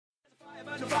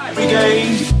Hey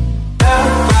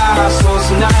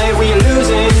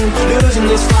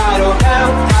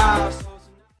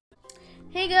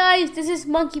guys, this is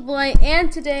Monkey Boy,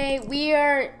 and today we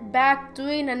are back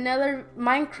doing another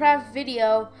Minecraft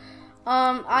video.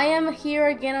 I am here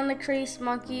again on the Crazy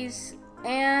Monkeys,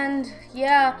 and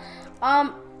yeah,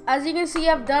 as you can see,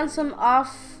 I've done some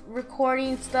off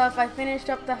recording stuff. I finished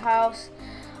up the house.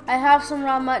 I have some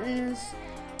raw muttons,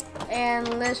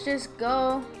 and let's just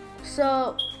go.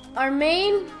 So our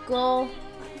main goal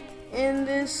in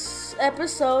this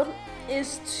episode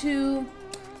is to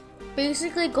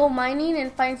basically go mining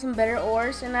and find some better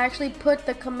ores, and I actually put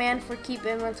the command for keep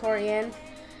inventory in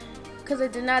because I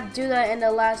did not do that in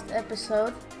the last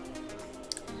episode.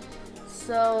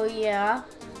 So yeah,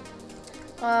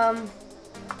 I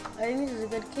think this is a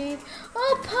good cave.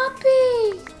 Oh,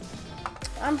 puppy!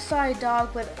 I'm sorry,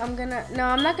 dog, but I'm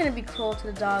not gonna be cruel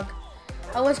to the dog.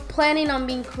 I was planning on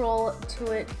being cruel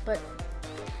to it, but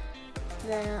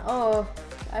yeah. Oh,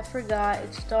 I forgot,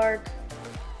 it's dark.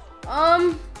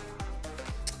 Hold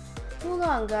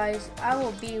on, guys. I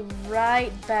will be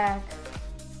right back.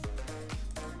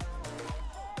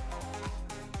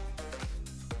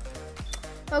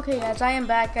 Okay, guys, I am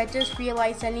back. I just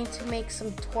realized I need to make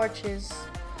some torches.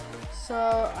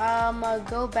 So, I'm gonna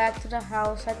go back to the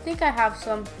house. I think I have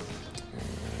some.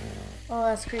 Oh,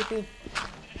 that's creepy.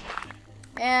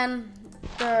 And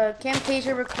the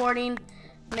Camtasia recording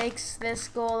makes this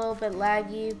go a little bit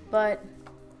laggy, but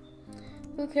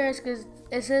who cares, because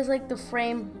it says like the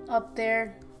frame up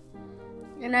there,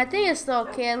 and I think it's still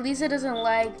okay. At least it doesn't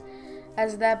lag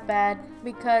as that bad,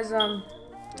 because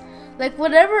like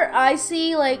whatever I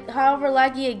see, like however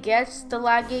laggy it gets, the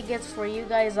laggy it gets for you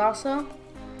guys also.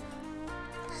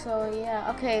 So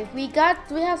yeah, okay, we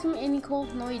have some any coal?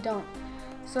 No, we don't.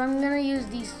 So I'm gonna use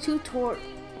these two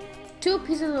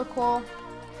pieces of coal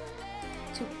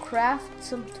to craft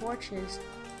some torches.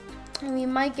 And we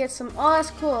might get some. Oh,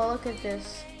 that's cool. Look at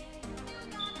this.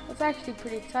 That's actually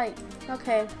pretty tight.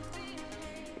 Okay.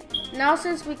 Now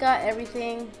since we got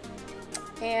everything,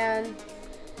 and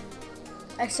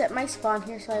I set my spawn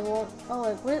here so I won't.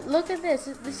 Oh, look at this.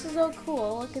 This is so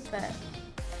cool. Look at that.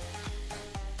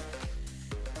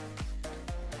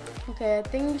 Okay, I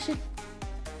think we should.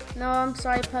 No, I'm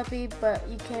sorry, puppy, but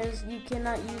you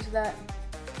cannot use that.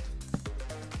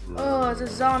 Oh, it's a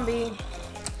zombie. Oh,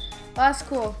 that's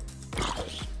cool.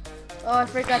 Oh, I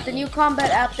forgot the new combat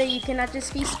update. You cannot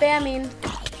just be spamming.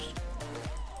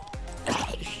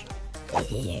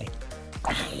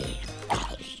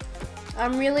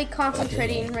 I'm really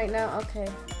concentrating right now. Okay.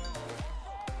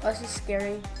 Oh, this is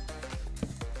scary.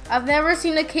 I've never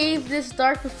seen a cave this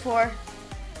dark before.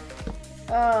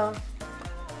 Oh.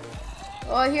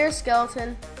 Oh, I hear a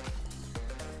skeleton.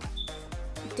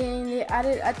 Dang it.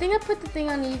 I think I put the thing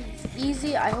on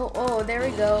easy. I hope. Oh, there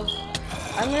we go.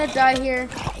 I'm gonna die here.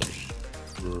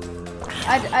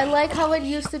 I like how it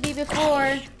used to be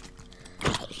before.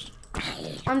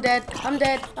 I'm dead. I'm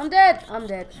dead. I'm dead. I'm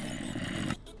dead.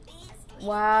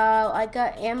 Wow, I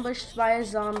got ambushed by a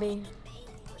zombie.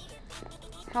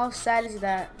 How sad is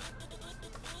that?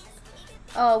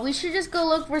 Oh, we should just go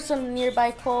look for some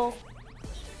nearby coal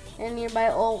and nearby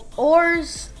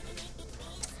ores.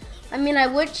 I mean, I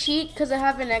would cheat because I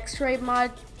have an X-ray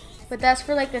mod, but that's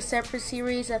for like a separate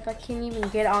series if I can't even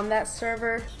get on that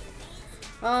server.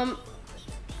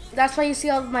 That's why you see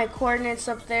all of my coordinates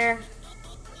up there.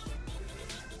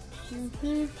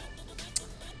 Oh,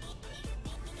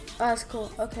 that's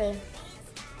cool. Okay.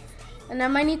 And I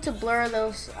might need to blur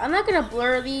those. I'm not gonna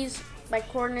blur my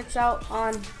coordinates out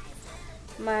on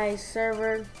my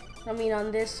server. I mean,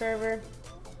 on this server.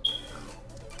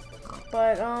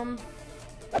 But I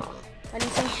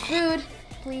need some food,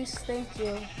 please. Thank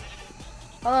you.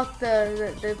 Oh,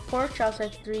 look, the pork chops are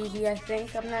 3D, I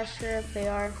think. I'm not sure if they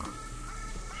are.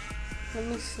 Let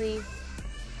me see.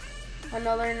 Oh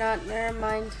no, they're not. Never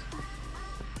mind.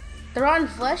 They're on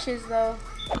fleshes though.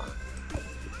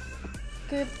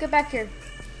 Get back here.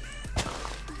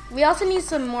 We also need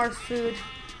some more food,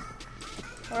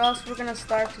 or else we're gonna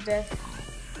starve to death.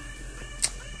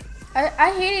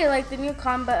 I hate it, like the new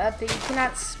combat update. You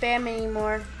cannot spam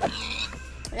anymore.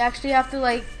 You actually have to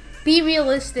like be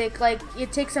realistic. Like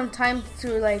it takes some time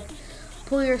to like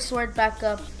pull your sword back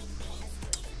up.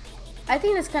 I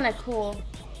think that's kind of cool.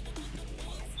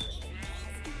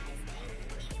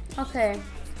 Okay.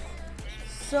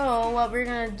 So what we're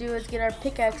gonna do is get our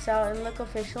pickaxe out and look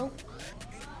official.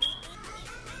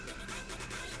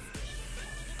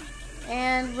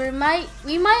 And we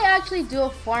might actually do a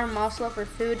farm also for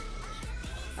food.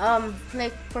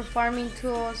 Like for farming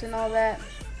tools and all that.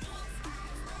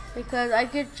 because I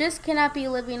just cannot be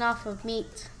living off of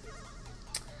meat.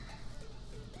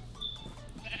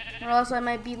 Or else I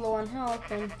might be low on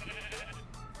health. And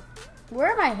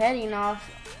where am I heading off?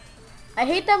 I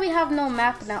hate that we have no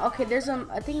map now. Okay, there's a.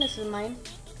 I think this is mine.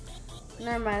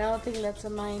 Never mind. I don't think that's a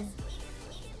mine.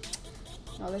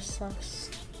 Oh, this sucks.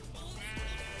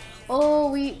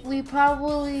 Oh, we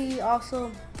probably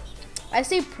also. I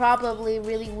say probably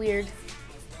really weird.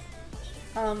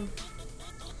 Okay,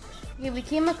 we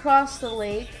came across the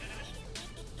lake.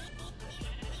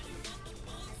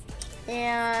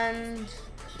 And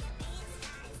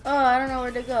oh, I don't know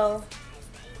where to go.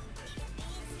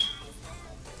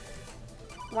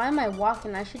 Why am I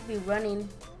walking? I should be running.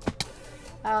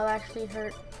 That'll actually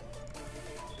hurt.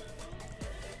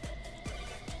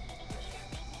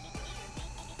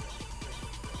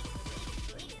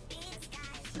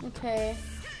 Okay.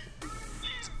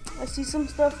 I see some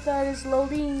stuff that is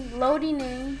loading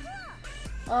in.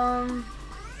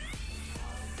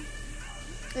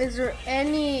 Is there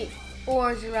any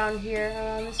ores around here,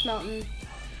 around this mountain?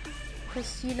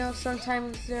 Because, you know,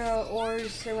 sometimes there are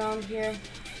ores around here.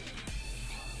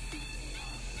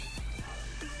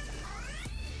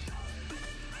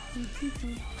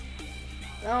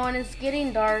 Oh, and it's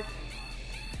getting dark.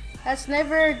 That's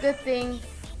never a good thing.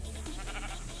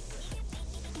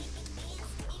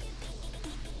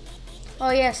 Oh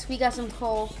yes, we got some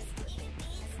coal.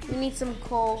 We need some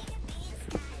coal.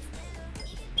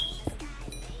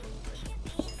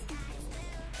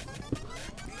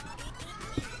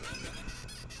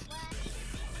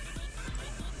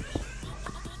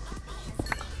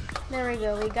 There we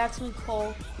go, we got some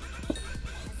coal.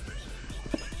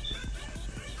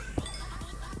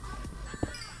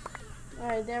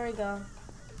 Alright, there we go.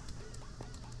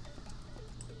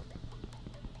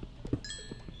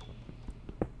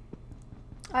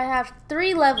 I have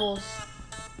 3 levels.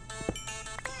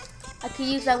 I could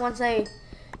use that once I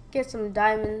get some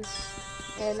diamonds,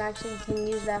 and actually can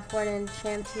use that for an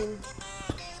enchanting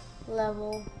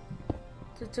level.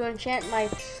 To enchant my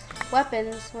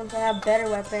weapons once I have better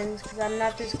weapons, because I'm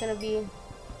not just going to be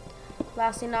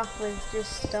blasting off with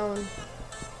just stone.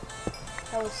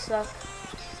 That would suck.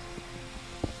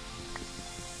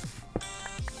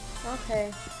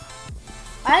 Okay.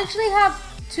 I actually have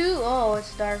 2. Oh,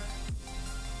 it's dark.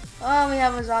 Oh, we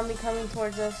have a zombie coming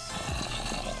towards us.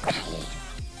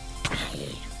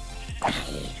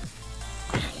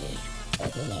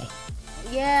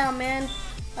 Yeah, man.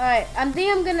 Alright, I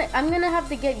think I'm gonna have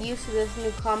to get used to this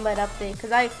new combat update,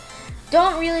 because I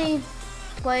don't really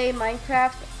play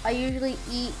Minecraft. I usually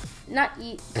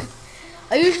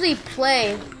I usually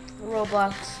play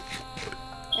Roblox.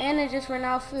 And I just ran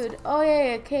out of food. Oh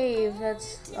yeah, a cave.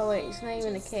 Oh wait, it's not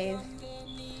even a cave.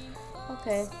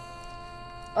 Okay.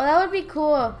 Oh, that would be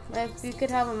cool if you could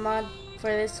have a mod for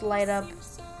this to light up.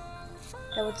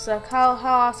 That would suck. How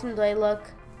awesome do I look?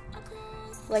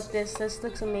 Like this. This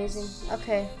looks amazing.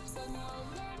 Okay.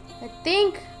 I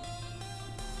think.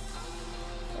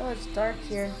 Oh, it's dark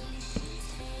here.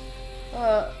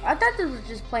 I thought this was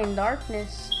just plain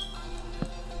darkness.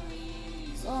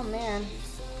 Oh man.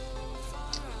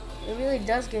 It really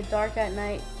does get dark at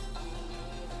night.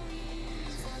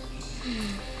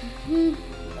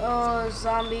 Oh,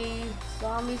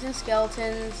 zombies and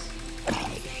skeletons.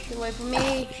 Get away from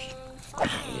me.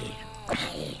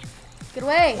 Get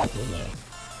away.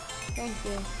 Thank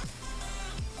you.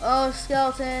 Oh,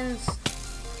 skeletons.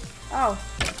 Oh.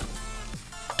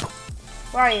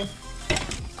 Where are you?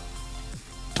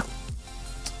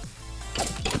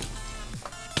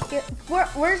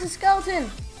 Where's the skeleton?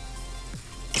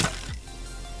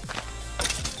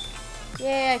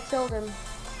 Yeah, I killed him.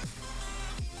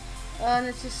 And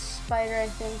it's just a spider, I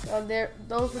think. Oh,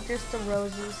 those were just the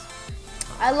roses.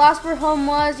 I lost where home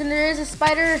was, and there is a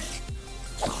spider.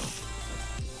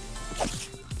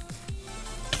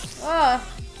 Oh.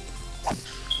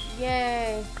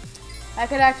 Yay. I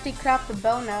could actually craft the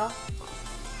bow now.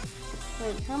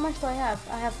 Wait, how much do I have?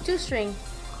 I have 2 string.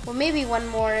 Well, maybe 1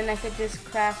 more, and I could just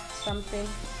craft something.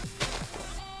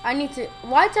 I need to...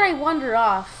 Why did I wander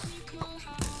off?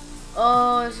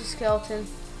 Oh, there's a skeleton.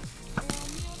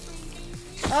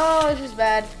 Oh, this is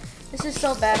bad. This is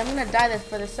so bad. I'm gonna die this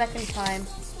for the 2nd time.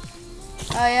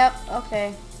 Oh, yep.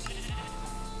 Okay.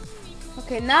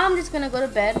 Okay, now I'm just gonna go to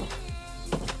bed.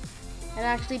 And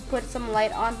actually put some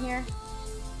light on here.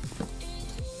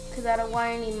 Because I don't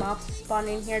want any mobs to spawn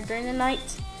in here during the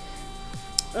night.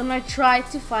 I'm gonna try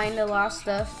to find the lost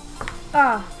stuff.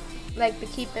 Like the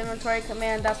keep inventory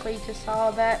command. That's why you just saw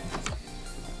all that.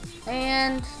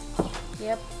 And...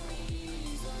 Yep.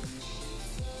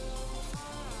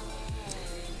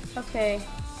 Okay.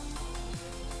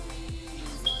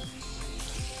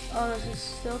 Oh, there's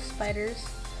still spiders.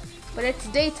 But it's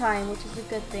daytime, which is a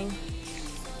good thing.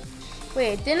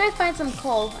 Wait, didn't I find some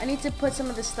coal? I need to put some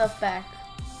of this stuff back.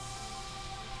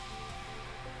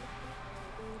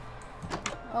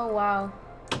 Oh, wow.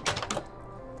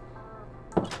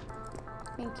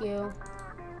 Thank you.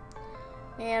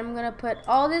 And I'm gonna put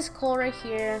all this coal right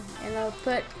here, and I'll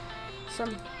put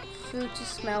some food to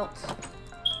smelt.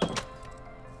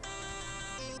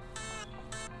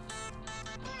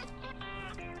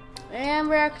 And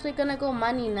we're actually gonna go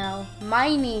mining now.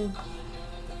 Mining!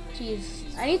 Jeez.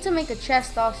 I need to make a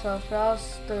chest also, for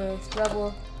else the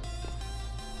rubble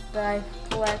that I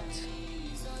collect.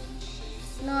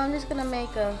 No, I'm just gonna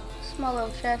make a small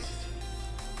little chest.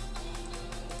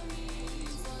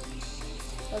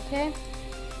 Okay.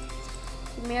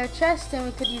 We made our chest, and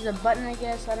we could use a button, I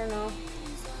guess. I don't know.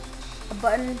 A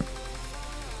button.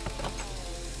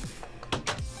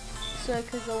 So it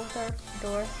could go with our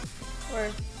door.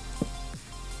 Or.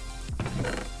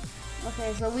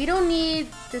 Okay, so we don't need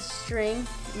the string,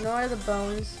 nor the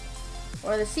bones,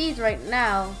 or the seeds right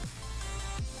now.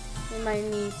 We might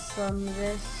need some of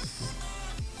this.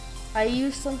 I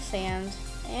used some sand.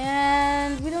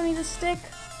 And we don't need a stick,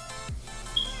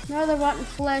 nor the rotten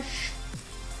flesh,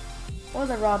 or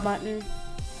the raw mutton,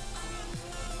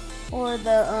 or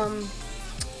the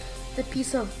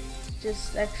piece of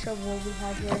just extra wool we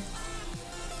have here.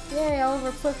 Yay, all of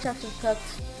our pork chops are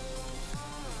cooked.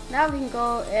 Now we can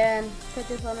go and put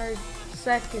this on our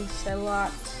second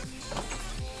slot.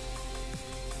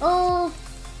 Oh,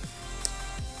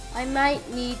 I might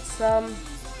need some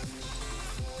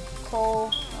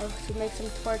coal to make some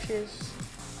torches.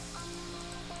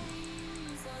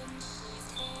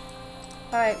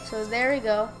 Alright, so there we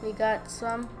go. We got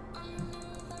some.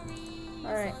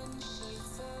 Alright.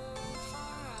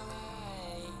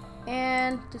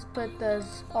 And just put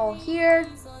those all here.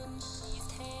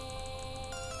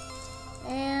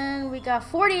 And we got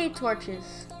 48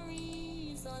 torches.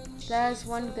 That is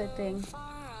one good thing.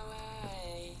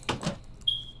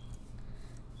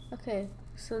 Okay,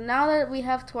 so now that we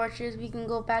have torches, we can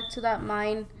go back to that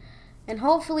mine and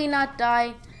hopefully not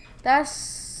die.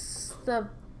 That's the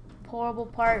horrible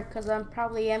part, because I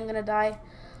probably am gonna die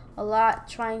a lot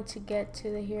trying to get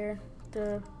to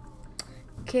the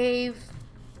cave,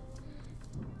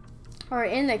 or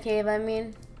in the cave, I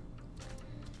mean.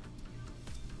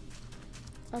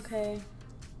 Okay.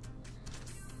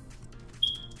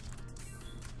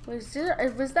 Was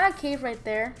that cave right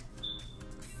there?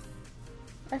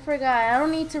 I forgot. I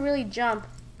don't need to really jump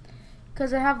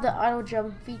because I have the auto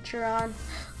jump feature on.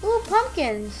 Ooh,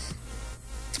 pumpkins!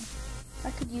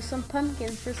 I could use some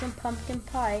pumpkins for some pumpkin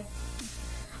pie.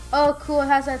 Oh, cool. It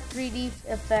has that 3D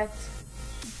effect.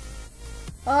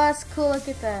 Oh, that's cool. Look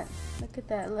at that. Look at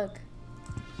that. Look.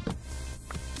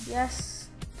 Yes,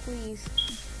 please.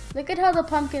 Look at how the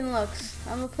pumpkin looks.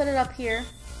 I'm gonna put it up here.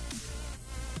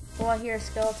 Oh, I hear a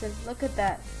skeleton. Look at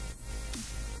that.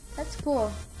 That's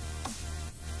cool.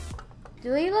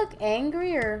 Do they look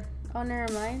angry or? Oh,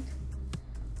 never mind.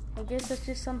 I guess that's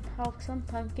just how some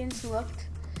pumpkins looked.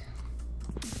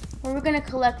 Well, we're gonna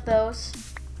collect those.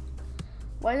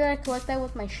 Why did I collect that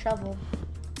with my shovel?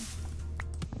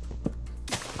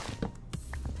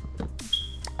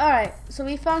 Alright, so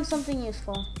we found something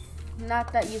useful.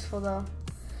 Not that useful though.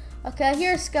 Okay, I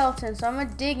hear a skeleton, so I'm gonna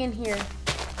dig in here.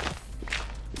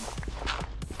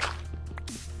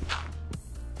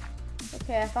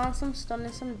 Okay, I found some stone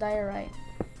and some diorite.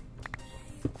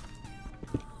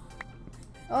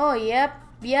 Oh, yep,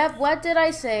 what did I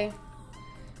say?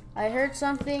 I heard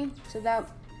something, so that...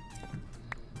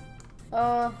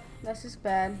 Oh, that's just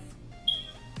bad.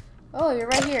 Oh, you're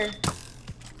right here.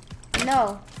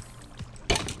 No.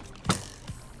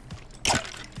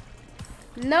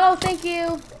 No, thank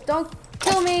you. Don't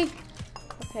kill me.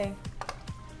 Okay.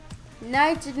 Now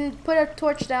I didn't put a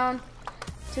torch down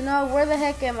to know where the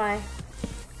heck am I.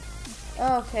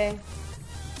 Oh, okay.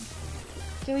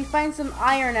 Can we find some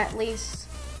iron at least?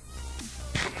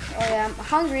 Oh yeah, I'm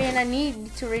hungry and I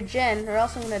need to regen or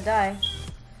else I'm gonna die.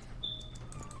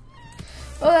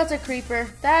 Oh, that's a creeper.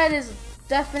 That is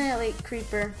definitely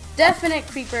creeper. Definite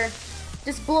creeper.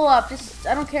 Just blow up. Just,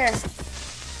 I don't care.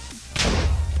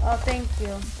 Oh, thank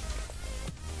you.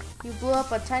 You blew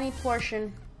up a tiny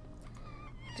portion.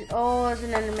 Oh, there's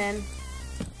an Enderman.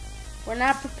 We're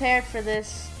not prepared for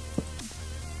this.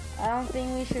 I don't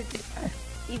think we should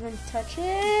even touch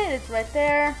it. It's right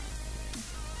there.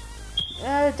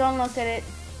 Don't look at it.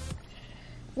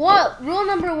 What? Rule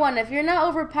number 1, if you're not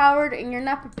overpowered and you're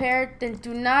not prepared, then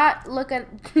do not look at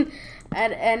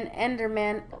at an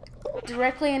Enderman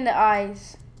directly in the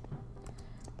eyes.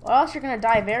 Or else you're gonna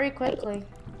die very quickly.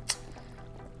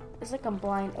 It's like I'm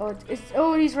blind. Oh,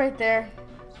 he's right there.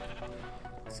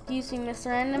 Excuse me,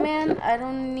 Mr. Enderman. I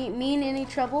don't mean any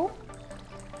trouble.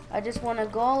 I just want to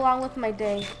go along with my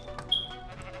day.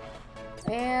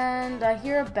 And I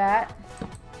hear a bat.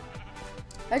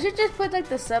 I should just put like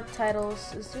the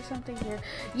subtitles. Is there something here?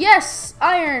 Yes!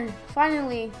 Iron!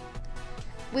 Finally.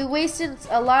 We wasted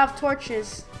a lot of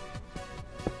torches.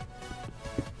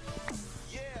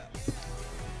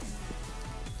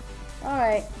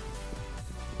 Alright.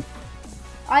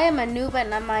 I am a noob at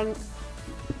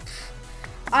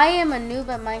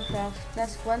Minecraft.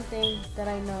 That's one thing that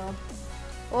I know.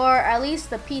 Or at least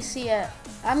the PC.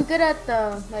 I'm good at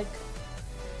the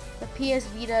PS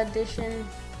Vita edition,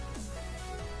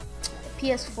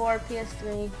 PS4,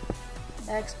 PS3,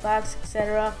 Xbox,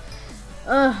 etc.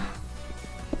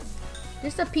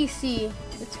 Just the PC.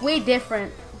 It's way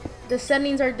different. The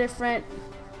settings are different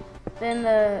than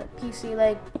the PC.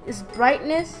 Like, its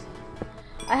brightness.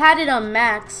 I had it on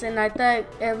max, and I thought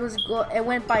it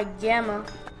went by gamma.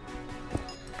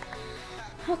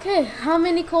 Okay, how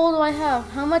many coal do I have?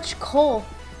 How much coal?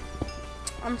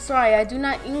 I'm sorry, I do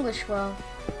not English well.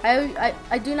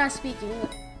 I do not speak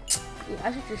English.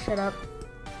 I should just shut up.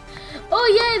 Oh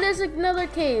yay, there's another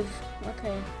cave.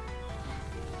 Okay.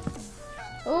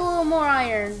 Oh, more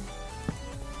iron.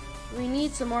 We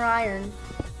need some more iron.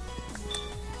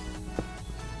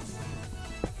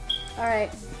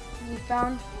 Alright, we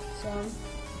found some.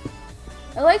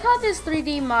 I like how this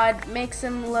 3D mod makes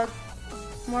him look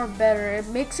more better. It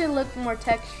makes it look more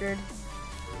textured.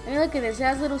 I mean, look at this. It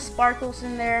has little sparkles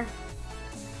in there.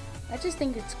 I just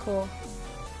think it's cool.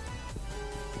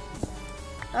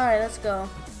 Alright, let's go.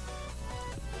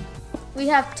 We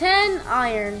have 10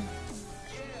 iron.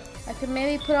 I could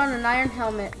maybe put on an iron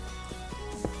helmet.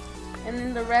 And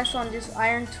then the rest on just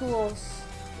iron tools.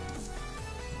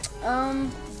 Alright,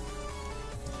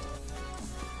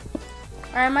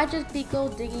 I might just be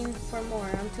gold digging for more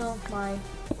until my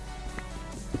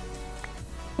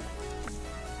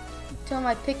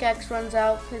pickaxe runs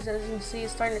out, because as you can see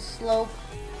it's starting to slope.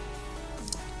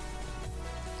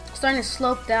 Starting to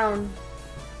slope down.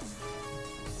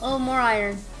 Oh, more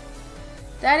iron.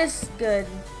 That is good.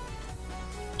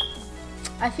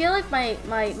 I feel like my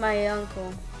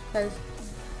uncle, because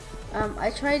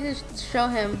I tried to show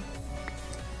him,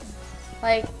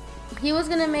 like, he was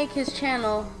gonna make his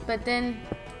channel, but then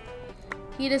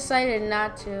he decided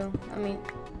not to. I mean,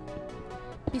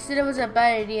 he said it was a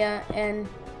bad idea, and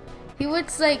he would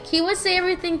say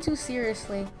everything too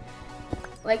seriously.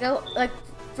 Like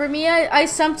for me, I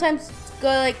sometimes go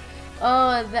like,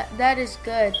 oh, that is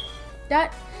good.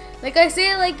 That, like, I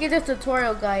say it like it's a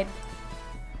tutorial guide.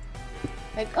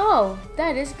 Like, oh,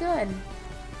 that is good.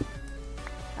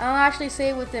 I don't actually say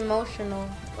it with emotional.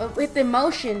 With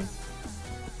emotional.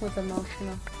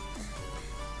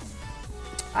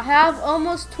 I have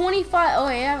almost 25. Oh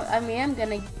yeah, I am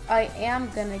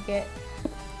gonna get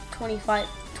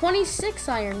 26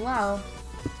 iron. Wow.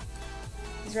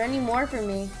 Is there any more for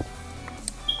me?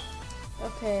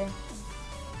 Okay.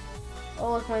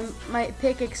 Oh look, my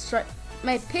pick is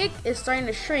starting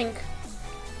to shrink,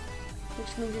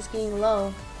 which means it's getting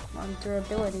low on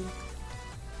durability.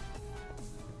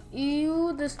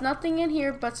 Ew, there's nothing in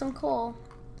here but some coal.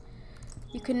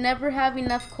 You can never have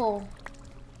enough coal.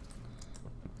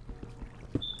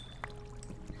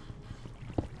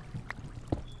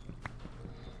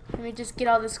 Let me just get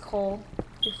all this coal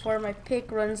before my pick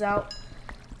runs out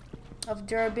of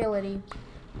durability.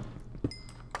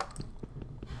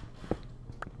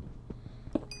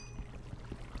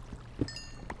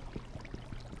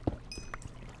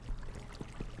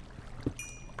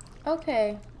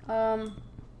 Okay,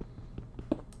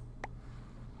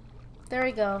 there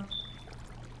we go.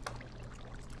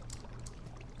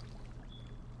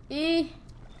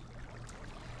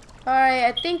 Alright,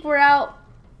 I think we're out,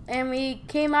 and we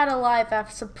came out alive,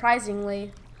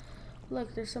 surprisingly.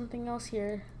 Look, there's something else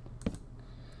here.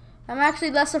 I'm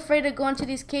actually less afraid to go into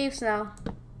these caves now.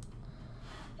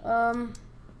 Cause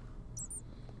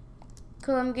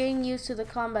I'm getting used to the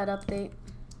combat update.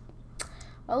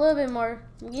 A little bit more.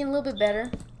 I'm getting a little bit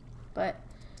better, but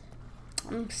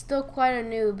I'm still quite a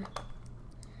noob.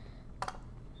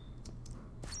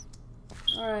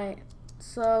 Alright,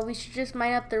 so we should just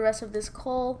mine up the rest of this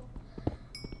coal,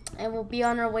 and we'll be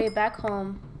on our way back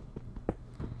home.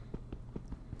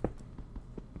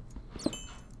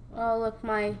 Oh look,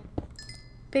 my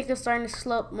pick is starting to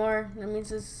slope more. That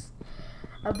means it's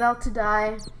about to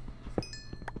die.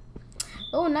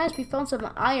 Oh nice, we found some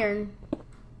iron.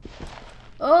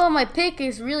 Oh, my pick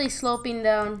is really sloping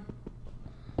down.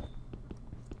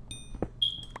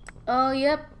 Oh,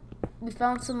 yep. We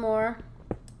found some more.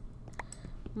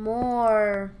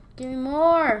 More. Give me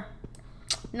more.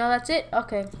 No, that's it?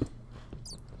 Okay.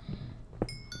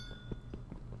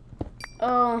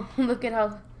 Oh, look at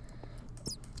how...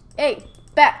 Hey,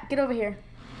 bat, get over here.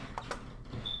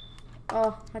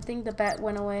 Oh, I think the bat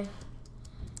went away.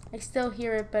 I still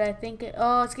hear it, but I think it...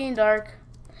 Oh, it's getting dark.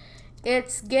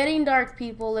 It's getting dark,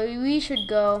 people. We should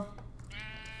go.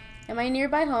 Am I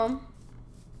nearby home?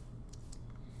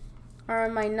 Or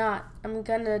am I not? I'm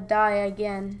gonna die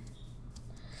again.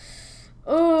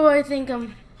 Oh, I think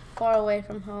I'm far away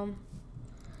from home.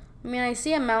 I mean, I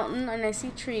see a mountain and I see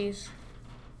trees.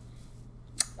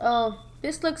 Oh,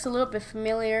 this looks a little bit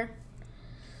familiar.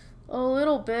 A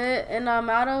little bit, and I'm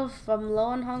low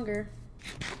on hunger.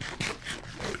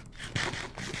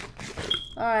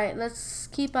 Alright, let's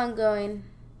keep on going.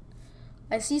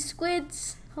 I see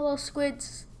squids. Hello,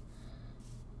 squids.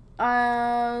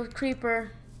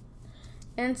 Creeper.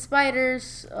 And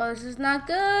spiders. Oh, this is not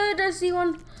good. I see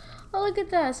one. Oh, look at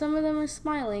that. Some of them are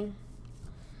smiling.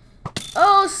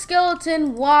 Oh,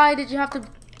 skeleton. Why did you have to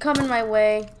come in my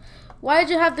way? Why did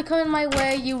you have to come in my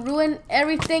way? You ruined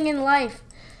everything in life.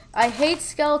 I hate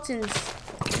skeletons.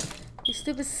 You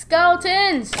stupid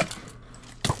skeletons.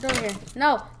 Get over here.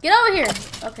 No, get over here.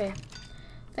 Okay.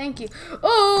 Thank you.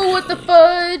 Oh, what the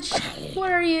fudge?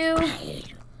 What are you?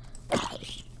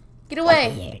 Get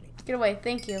away. Get away.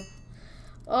 Thank you.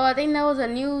 Oh, I think that was a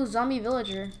new zombie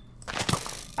villager.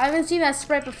 I haven't seen that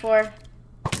sprite before.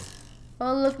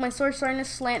 Oh, look, my sword's starting to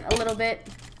slant a little bit.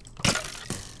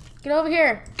 Get over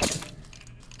here.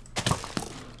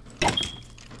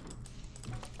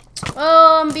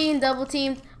 Oh, I'm being double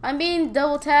teamed. I'm being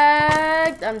double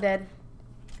tagged. I'm dead.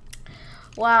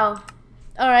 Wow.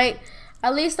 Alright.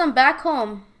 At least I'm back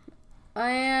home.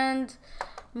 And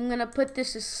I'm going to put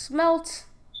this to smelt.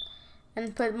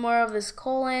 And put more of this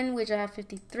coal in, which I have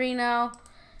 53 now.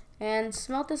 And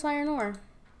smelt this iron ore.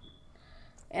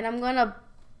 And I'm going to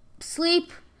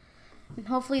sleep. And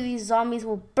hopefully these zombies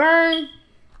will burn.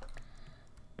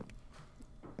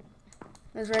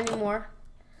 Is there any more?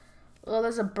 Oh,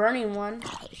 there's a burning one.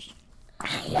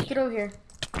 Get over here.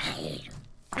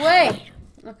 Wait!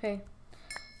 Okay.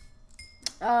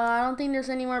 I don't think there's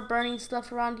any more burning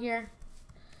stuff around here.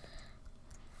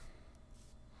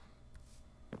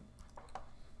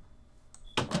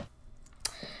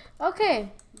 Okay.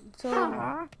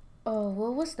 So, oh,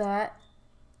 what was that?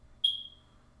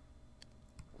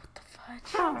 What the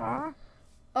fudge?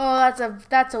 Oh,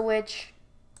 that's a witch.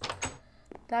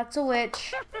 That's a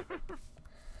witch.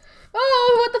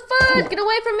 Oh, what the fudge? Get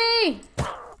away from me!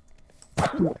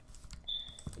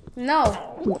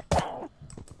 No.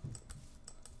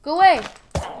 Go away.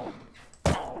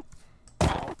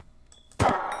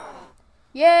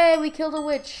 Yay, we killed a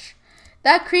witch.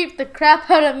 That creeped the crap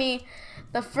out of me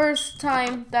the first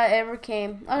time that ever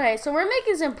came. Okay, so we're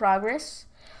making some progress.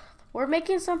 We're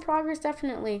making some progress,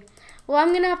 definitely. Well,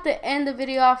 I'm going to have to end the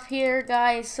video off here,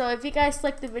 guys. So if you guys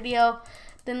liked the video,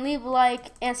 then leave a like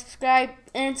and subscribe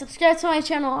to my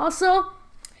channel also.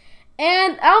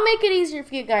 And I'll make it easier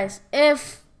for you guys.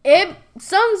 If it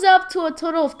sums up to a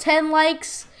total of 10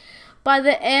 likes by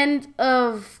the end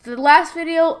of the last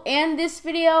video and this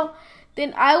video,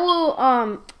 then I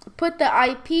will put the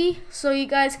IP so you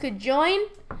guys could join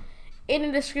in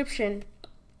the description.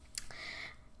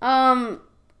 And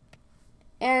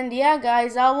yeah,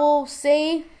 guys, I will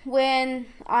say when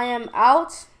I am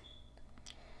out.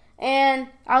 And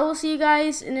I will see you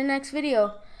guys in the next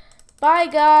video. Bye,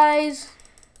 guys.